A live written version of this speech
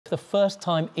For the first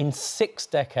time in 6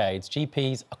 decades,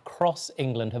 GPs across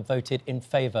England have voted in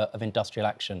favour of industrial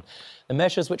action. The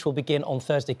measures, which will begin on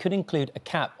Thursday, could include a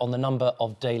cap on the number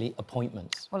of daily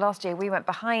appointments. Well, last year we went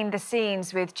behind the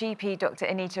scenes with GP Dr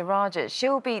Anita Raja.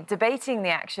 She'll be debating the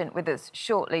action with us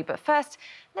shortly. But first,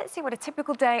 let's see what a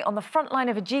typical day on the front line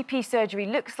of a GP surgery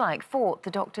looks like for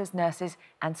the doctors, nurses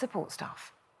and support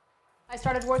staff. I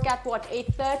started work at,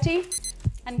 8:30?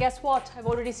 And guess what? I've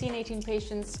already seen 18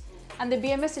 patients. And the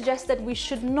BMS suggests that we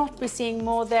should not be seeing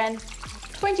more than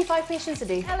 25 patients a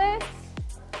day. Hello?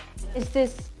 Is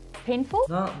this painful?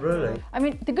 Not really. I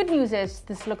mean, the good news is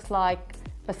this looks like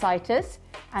fasciitis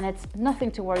and it's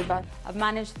nothing to worry about. I've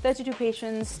managed 32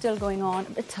 patients, still going on,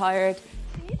 a bit tired.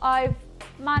 I've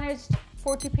managed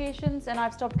 40 patients and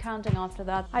I've stopped counting after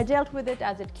that. I dealt with it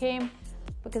as it came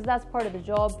because that's part of the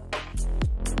job.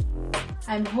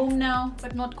 I'm home now,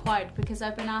 but not quite, because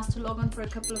I've been asked to log on for a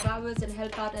couple of hours and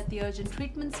help out at the urgent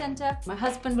treatment centre. My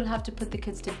husband will have to put the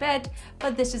kids to bed,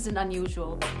 but this isn't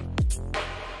unusual.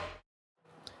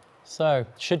 So,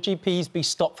 should GPs be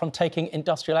stopped from taking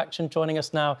industrial action? Joining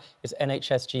us now is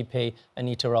NHS GP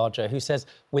Anita Raja, who says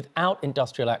without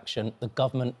industrial action, the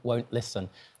government won't listen.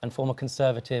 And former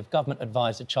Conservative government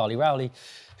advisor Charlie Rowley,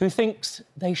 who thinks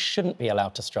they shouldn't be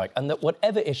allowed to strike and that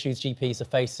whatever issues GPs are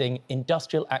facing,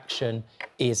 industrial action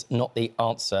is not the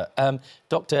answer.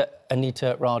 Dr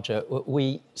Anita Raja,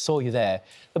 we saw you there.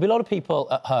 There'll be a lot of people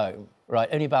at home, right,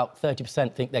 only about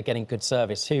 30% think they're getting good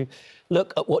service, who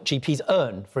look at what GPs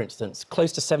earn, for instance,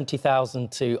 close to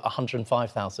 70,000 to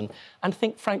 105,000, and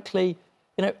think, frankly,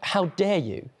 you know, how dare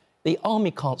you? The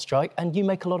army can't strike and you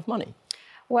make a lot of money.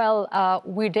 Well,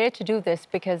 we dare to do this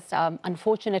because,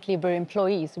 unfortunately, we're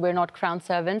employees. We're not crown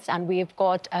servants and we've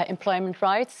got employment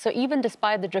rights. So even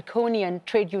despite the draconian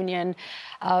trade union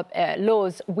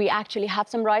laws, we actually have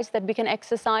some rights that we can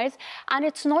exercise. And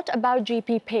it's not about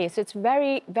GP pay. So it's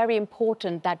very, very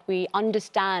important that we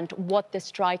understand what the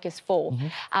strike is for.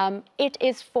 It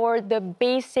is for the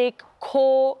basic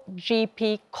core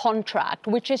GP contract,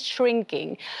 which is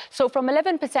shrinking. So from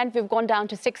 11%, we've gone down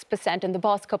to 6% in the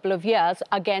past couple of years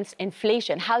against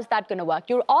inflation. How's that going to work?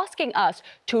 You're asking us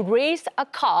to race a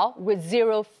car with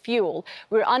zero fuel.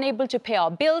 We're unable to pay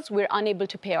our bills. We're unable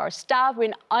to pay our staff.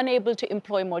 We're unable to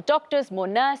employ more doctors, more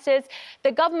nurses.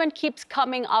 The government keeps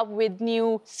coming up with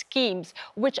new schemes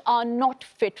which are not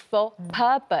fit for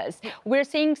purpose. We're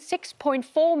seeing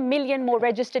 6.4 million more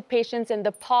registered patients in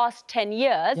the past 10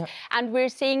 years. And we're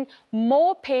seeing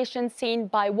more patients seen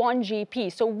by one GP.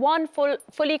 So one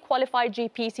fully qualified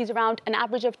GP sees around an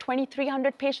average of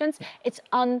 2,300 patients. It's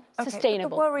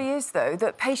unsustainable. Okay, the worry is, though,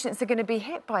 that patients are going to be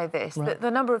hit by this, that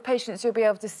the number of patients you'll be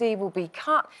able to see will be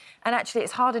cut, and actually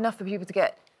it's hard enough for people to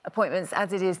get appointments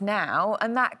as it is now,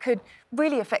 and that could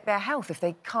really affect their health if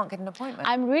they can't get an appointment.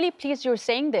 I'm really pleased you're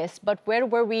saying this, but where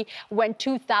were we when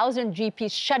 2,000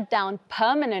 GPs shut down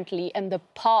permanently in the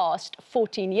past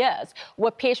 14 years?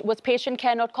 Was patient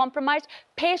care not compromised?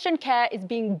 Patient care is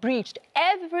being breached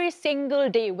every single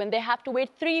day when they have to wait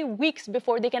 3 weeks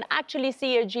before they can actually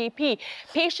see a GP.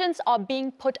 Patients are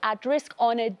being put at risk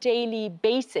on a daily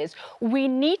basis. We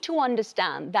need to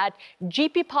understand that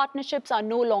GP partnerships are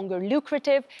no longer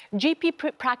lucrative.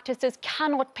 GP practices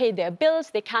cannot pay their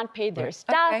bills, they can't pay their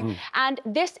staff, and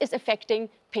this is affecting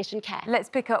patient care. Let's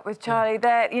pick up with Charlie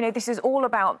there. You know, this is all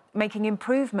about making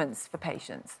improvements for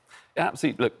patients.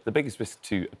 Absolutely. Look, the biggest risk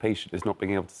to a patient is not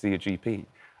being able to see a GP.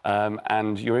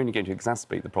 And you're only going to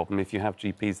exacerbate the problem if you have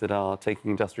GPs that are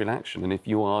taking industrial action. And if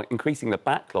you are increasing the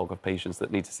backlog of patients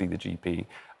that need to see the GP,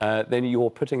 then you're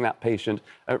putting that patient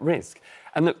at risk.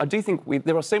 And look, I do think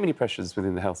there are so many pressures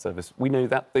within the health service. We know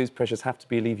that those pressures have to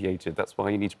be alleviated. That's why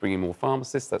you need to bring in more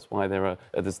pharmacists. That's why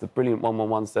there's the brilliant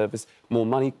 111 service. More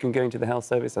money can go into the health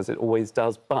service, as it always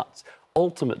does. But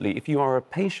ultimately, if you are a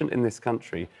patient in this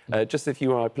country, just if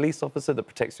you are a police officer that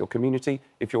protects your community,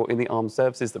 if you're in the armed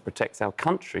services that protects our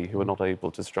country who are not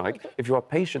able to strike, if you're a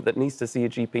patient that needs to see a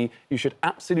GP, you should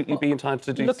absolutely be entitled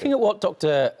to do so. Looking at what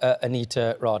Dr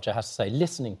Anita Raja has to say,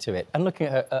 listening to it and looking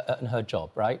at her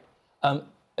job, right?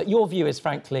 Your view is,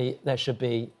 frankly, there should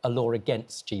be a law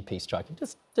against GP striking.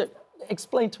 Just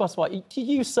explain to us why. Do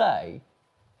you say,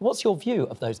 what's your view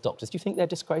of those doctors? Do you think they're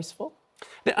disgraceful?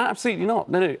 No, absolutely not.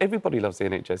 No, everybody loves the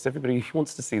NHS. Everybody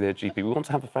wants to see their GP. We want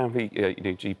to have a family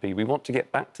GP. We want to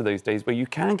get back to those days where you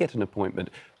can get an appointment.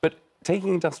 But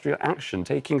taking industrial action,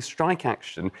 taking strike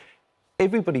action,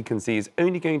 everybody can see is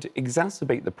only going to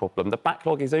exacerbate the problem. The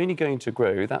backlog is only going to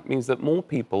grow. That means that more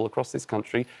people across this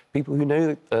country, people who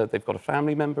know that they've got a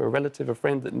family member, a relative, a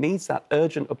friend that needs that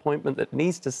urgent appointment, that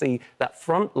needs to see that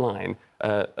frontline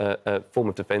form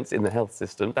of defence in the health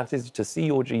system, that is to see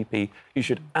your GP, you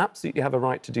should absolutely have a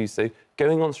right to do so.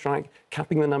 Going on strike,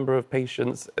 capping the number of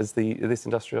patients as this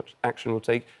industrial action will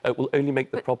take, will only make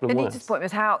the problem worse. Anita's point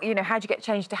was how do you get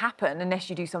change to happen unless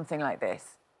you do something like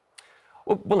this?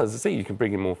 Well, as I say, you can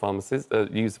bring in more pharmacists,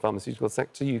 use the pharmaceutical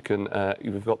sector. You've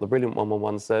got the brilliant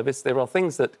 111 service. There are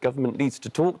things that government needs to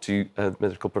talk to the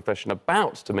medical profession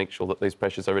about to make sure that those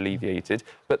pressures are alleviated.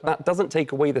 But that doesn't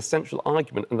take away the central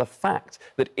argument and the fact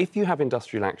that if you have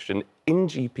industrial action in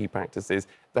GP practices,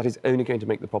 that is only going to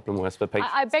make the problem worse for patients.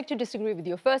 I beg to disagree with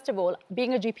you. First of all,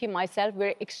 being a GP myself,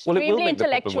 we're extremely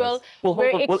intellectual,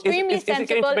 we're extremely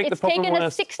sensible. It's taken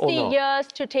us 60 years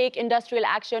to take industrial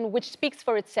action, which speaks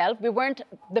for itself. We weren't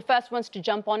the first ones to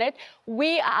jump on it.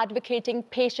 We are advocating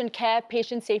patient care,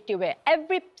 patient safety aware.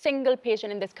 Every single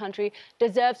patient in this country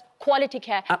deserves quality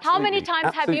care. Absolutely.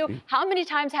 How many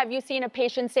times have you seen a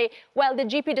patient say, well, the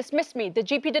GP dismissed me, the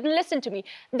GP didn't listen to me?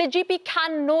 The GP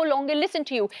can no longer listen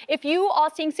to you. If you are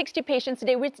seeing 60 patients a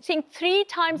day, we're seeing 3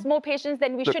 times more patients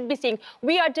than we should be seeing.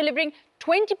 We are delivering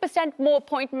 20% more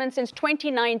appointments since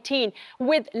 2019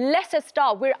 with lesser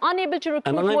staff. We're unable to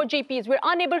recruit more GPs. We're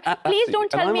unable... Please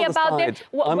don't tell me about it.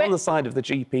 I'm on the side of the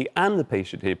GP and the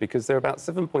patient here because there are about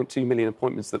 7.2 million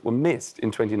appointments that were missed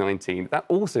in 2019. That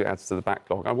also adds to the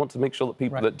backlog. I want to make sure that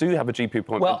people that do have a GP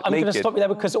appointment... Well, I'm going to stop you there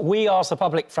because we asked the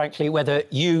public, frankly, whether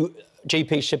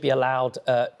GPs should be allowed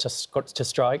to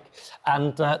strike,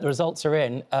 and the results are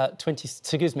in.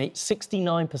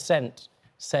 69%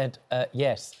 said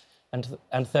yes, and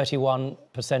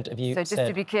 31% of you said... So just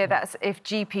to be clear, that's if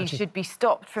GPs should be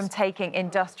stopped from taking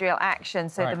industrial action.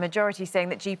 So the majority saying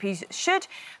that GPs should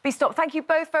be stopped. Thank you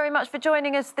both very much for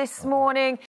joining us this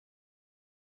morning.